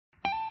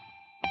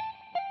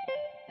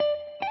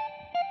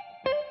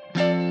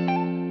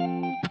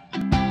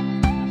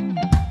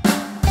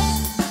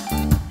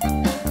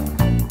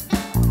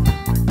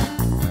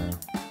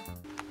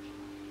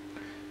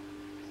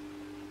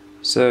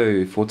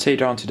So for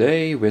Teardown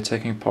today, we're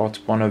taking apart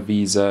one of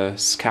these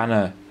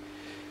scanner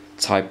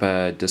type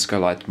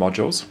disco light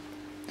modules.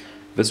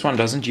 This one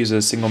doesn't use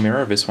a single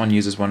mirror, this one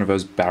uses one of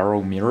those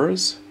barrel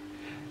mirrors,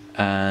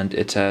 and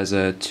it has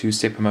two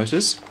stepper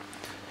motors,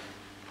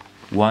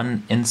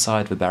 one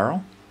inside the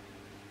barrel,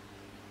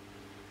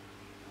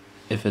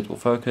 if it will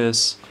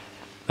focus,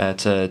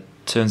 that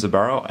turns the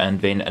barrel, and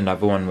then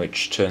another one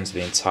which turns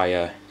the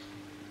entire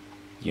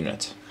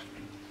unit.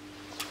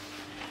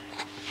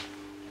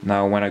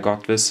 Now when I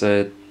got this,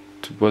 it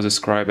was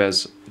described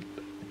as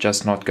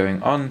just not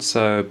going on,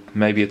 so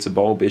maybe it's a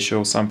bulb issue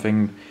or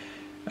something.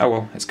 Oh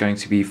well, it's going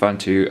to be fun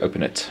to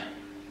open it.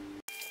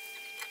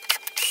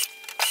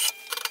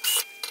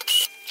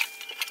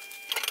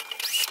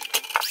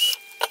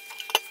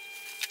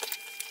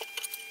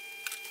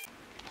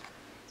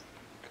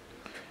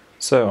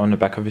 So on the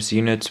back of this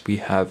unit we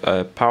have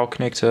a power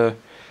connector,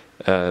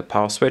 a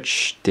power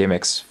switch,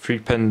 DMX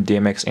 3-pin,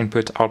 DMX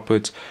input,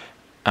 output,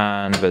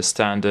 and the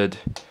standard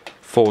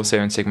 4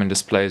 7-segment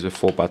displays with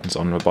 4 buttons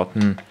on the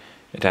bottom.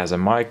 It has a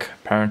mic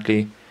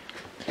apparently.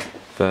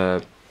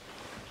 It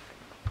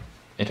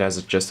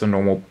has just a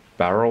normal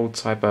barrel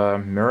type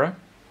mirror,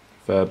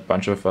 with a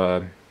bunch of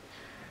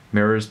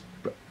mirrors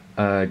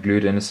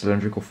glued in a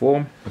cylindrical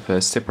form, with a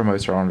stepper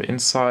motor on the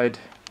inside,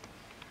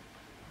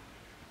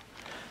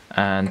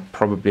 and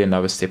probably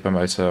another stepper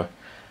motor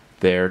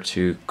there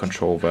to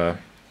control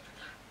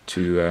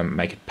to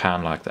make it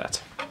pan like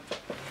that.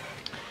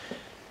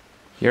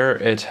 Here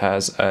it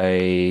has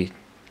a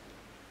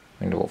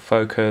window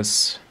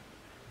focus,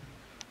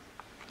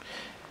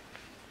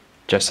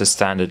 just a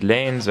standard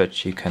lens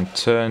that you can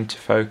turn to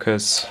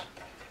focus.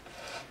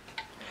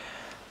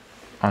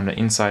 On the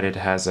inside it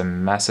has a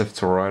massive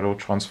toroidal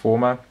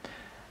transformer.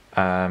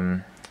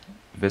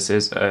 This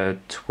is a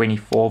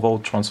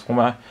 24-volt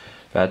transformer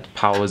that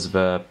powers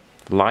the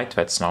light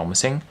that's now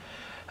missing,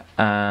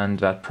 and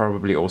that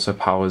probably also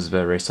powers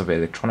the rest of the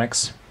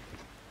electronics.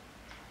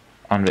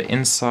 On the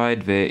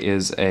inside there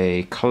is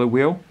a color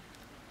wheel,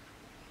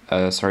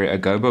 a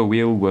gobo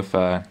wheel with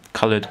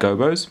colored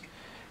gobos.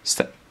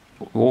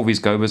 All these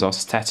gobos are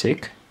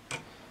static,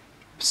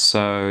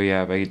 so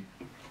yeah, they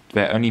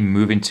only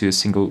move into a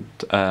single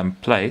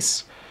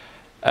place,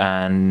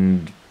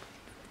 and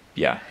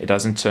yeah, it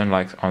doesn't turn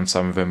like on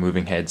some of the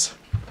moving heads.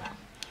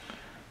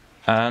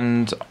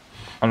 And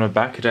on the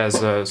back it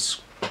has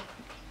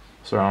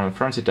on the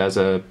front it has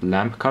a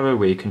lamp cover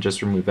where you can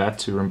just remove that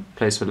to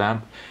replace the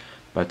lamp,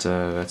 but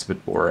that's a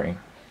bit boring.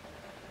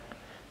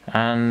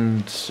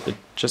 And it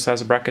just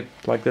has a bracket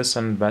like this,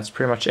 and that's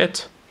pretty much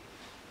it.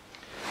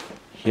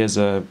 Here's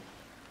a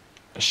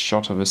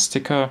shot of a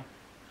sticker,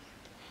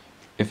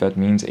 if that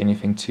means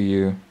anything to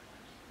you.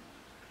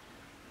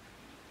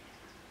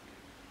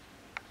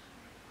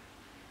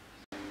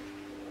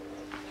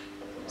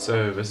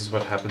 So this is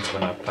what happens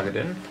when I plug it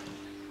in.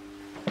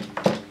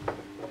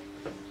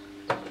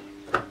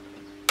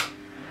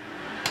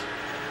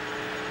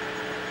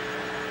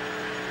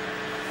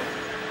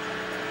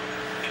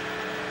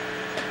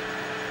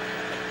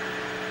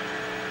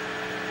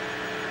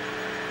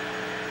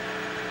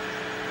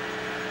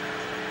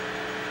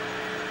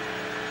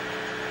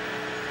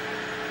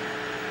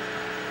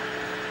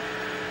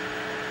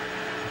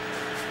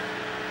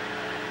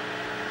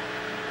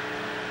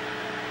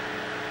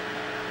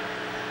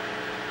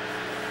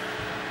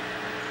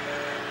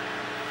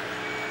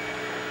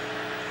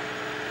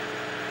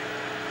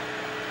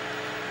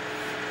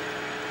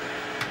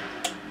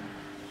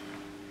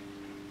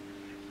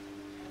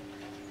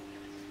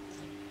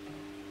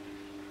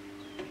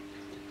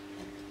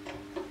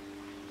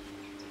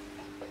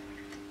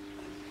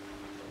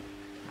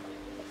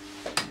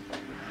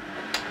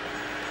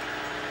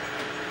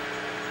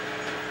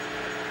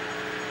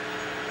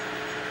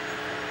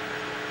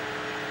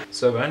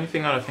 So the only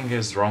thing that I think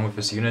is wrong with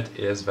this unit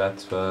is that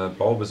the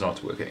bulb is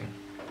not working.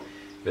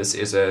 This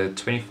is a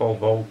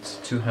 24-volt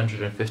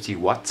 250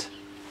 watt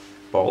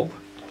bulb,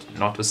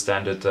 not the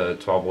standard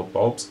 12-volt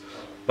bulbs,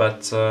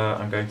 but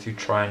I'm going to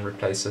try and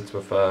replace it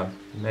with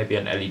maybe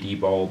an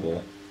LED bulb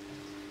or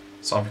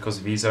something,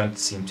 because these don't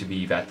seem to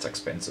be that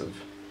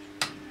expensive.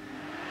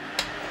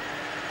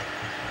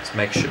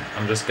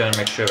 I'm just going to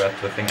make sure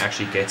that the thing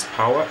actually gets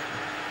power.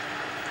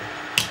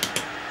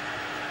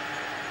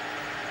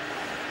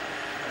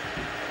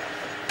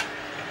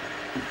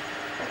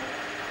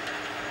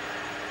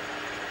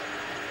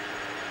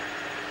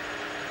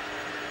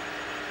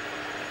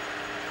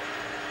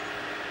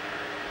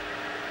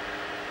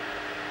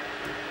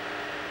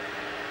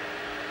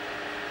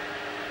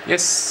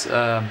 Yes,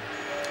 the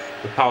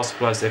power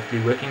supply is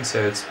definitely working,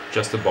 so it's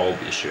just a bulb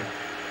issue.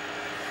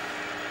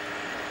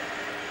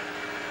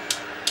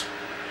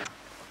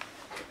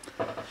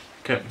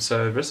 Okay,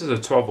 so this is a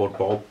 12-volt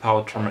bulb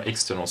powered from an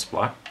external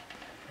supply.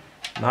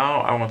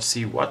 Now I want to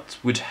see what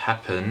would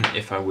happen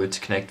if I were to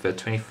connect the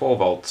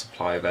 24-volt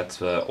supply that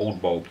the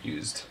old bulb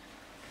used.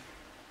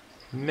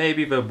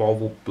 Maybe the bulb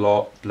will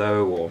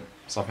blow or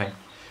something.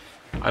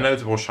 I know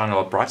it will shine a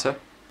lot brighter.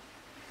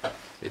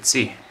 Let's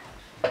see.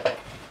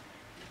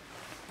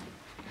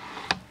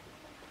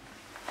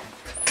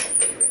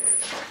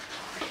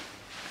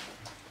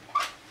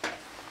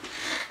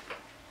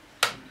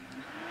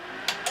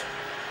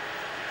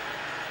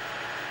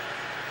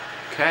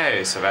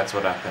 Okay, so that's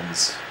what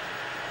happens.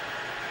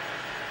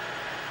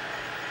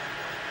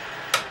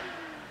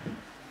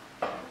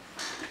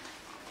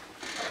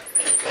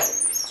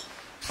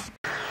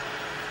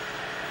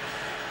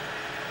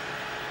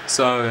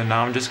 So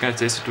now I'm just going to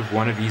test it with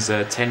one of these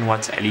 10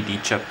 watt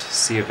LED chips,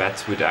 see if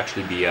that would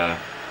actually be a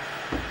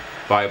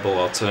viable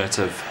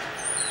alternative.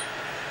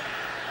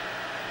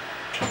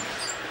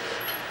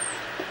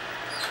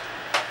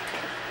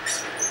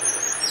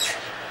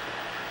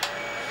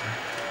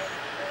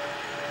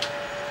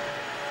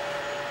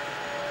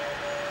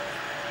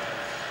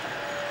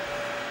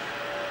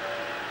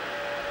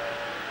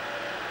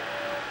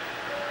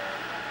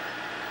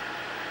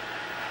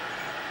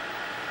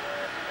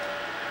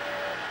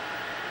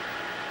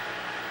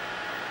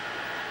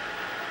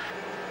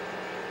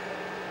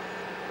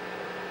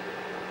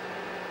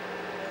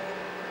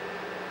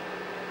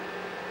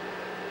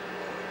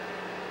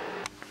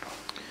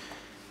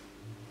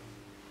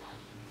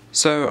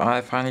 So I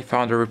finally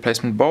found a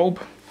replacement bulb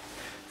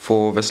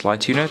for this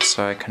light unit,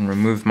 so I can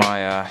remove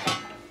my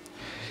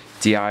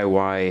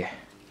DIY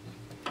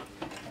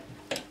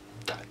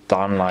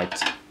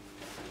downlight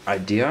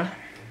idea.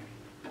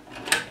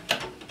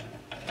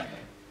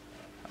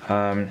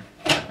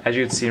 As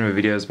you can see in the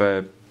videos,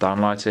 the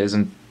downlighter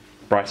isn't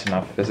bright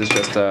enough. This is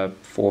just a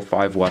 4 or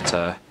 5 watt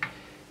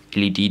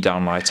LED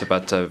downlighter,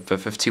 but the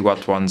 50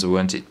 watt ones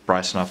weren't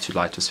bright enough to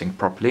light this thing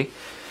properly.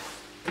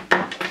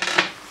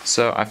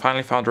 So I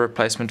finally found a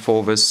replacement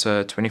for this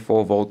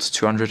 24 volt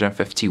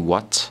 250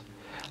 watt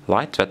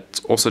light that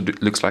also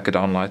looks like a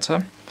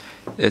downlighter.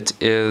 It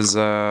is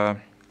the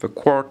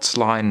quartz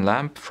line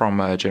lamp from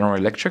General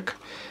Electric,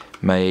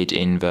 made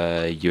in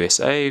the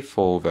USA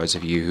for those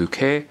of you who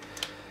care,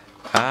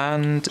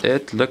 and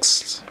it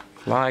looks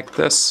like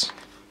this.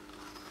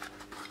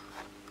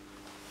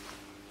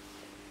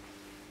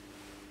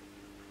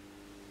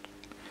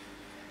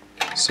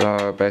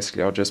 So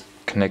basically I'll just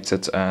connect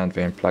it and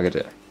then plug it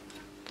in.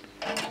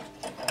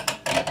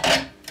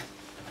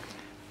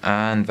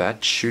 And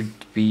that should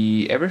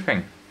be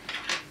everything.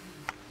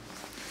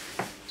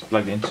 It's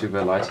plugged into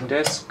the lighting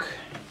desk,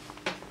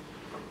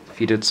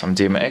 feed it some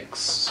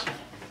DMX,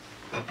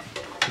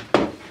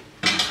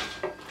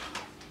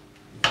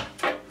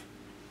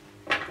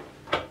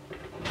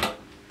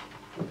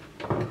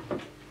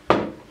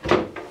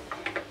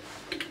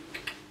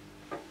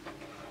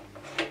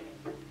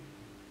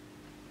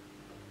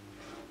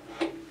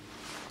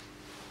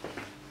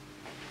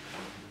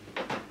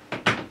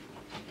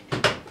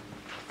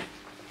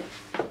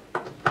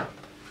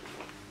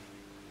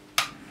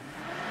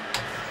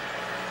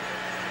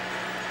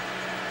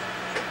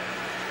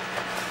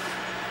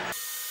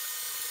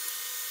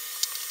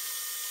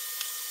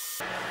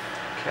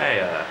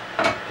 Okay,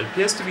 it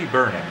appears to be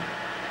burning.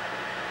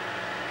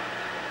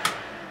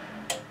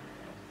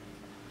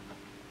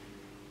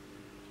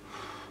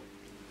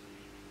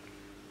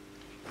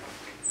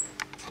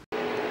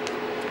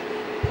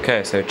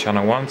 Okay, so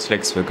channel 1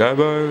 selects the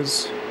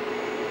gobos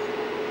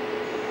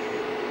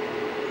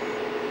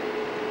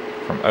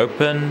from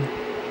open.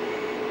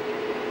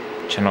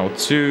 Channel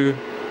 2,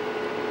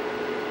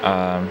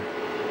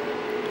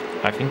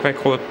 I think they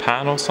call it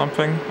pan or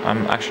something,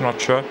 I'm actually not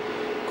sure.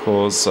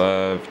 Because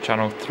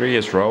channel 3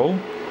 is roll,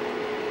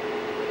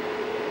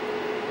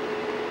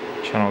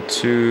 channel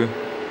 2,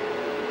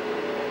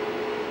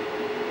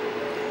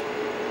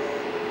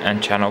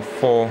 and channel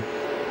 4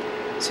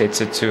 sets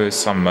it to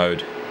some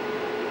mode.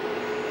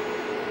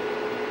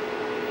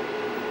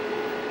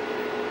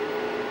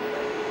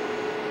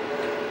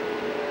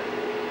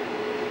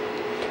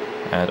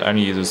 And it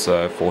only uses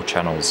 4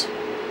 channels.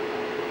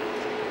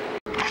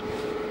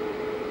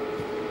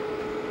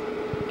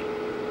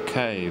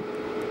 Okay.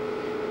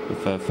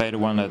 With fader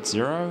 1 at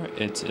 0,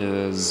 it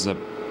is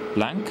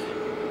blank.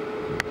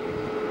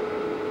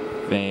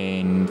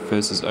 Then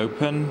first is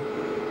open.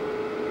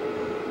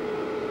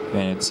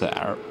 Then it's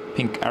a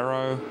pink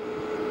arrow,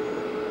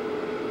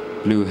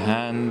 blue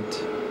hand,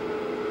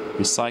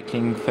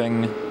 recycling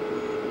thing,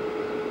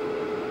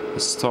 the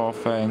star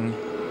thing.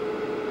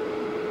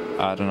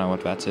 I don't know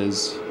what that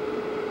is.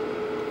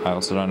 I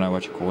also don't know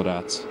what you call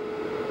that.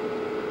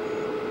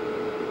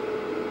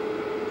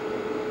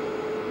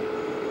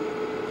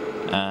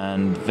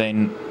 And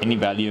then any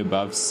value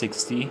above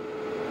 60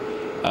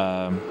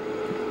 on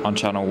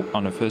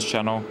the first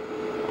channel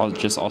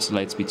just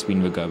oscillates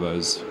between the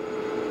gobos.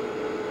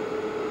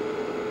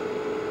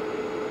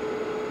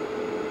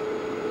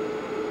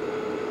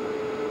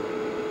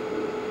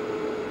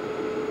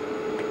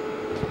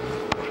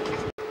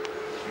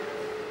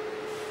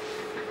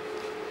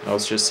 I'll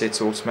just set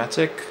to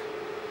automatic.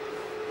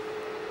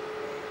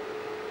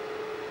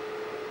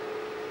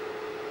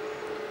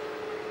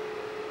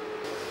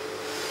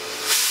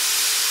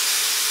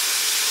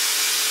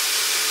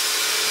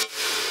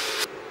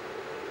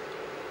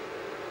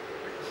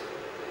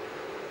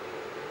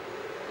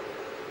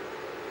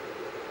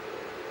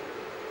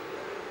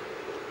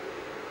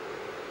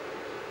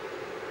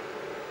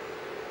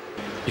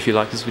 If you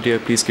like this video,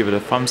 please give it a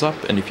thumbs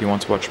up, and if you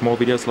want to watch more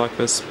videos like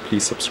this,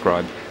 please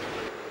subscribe.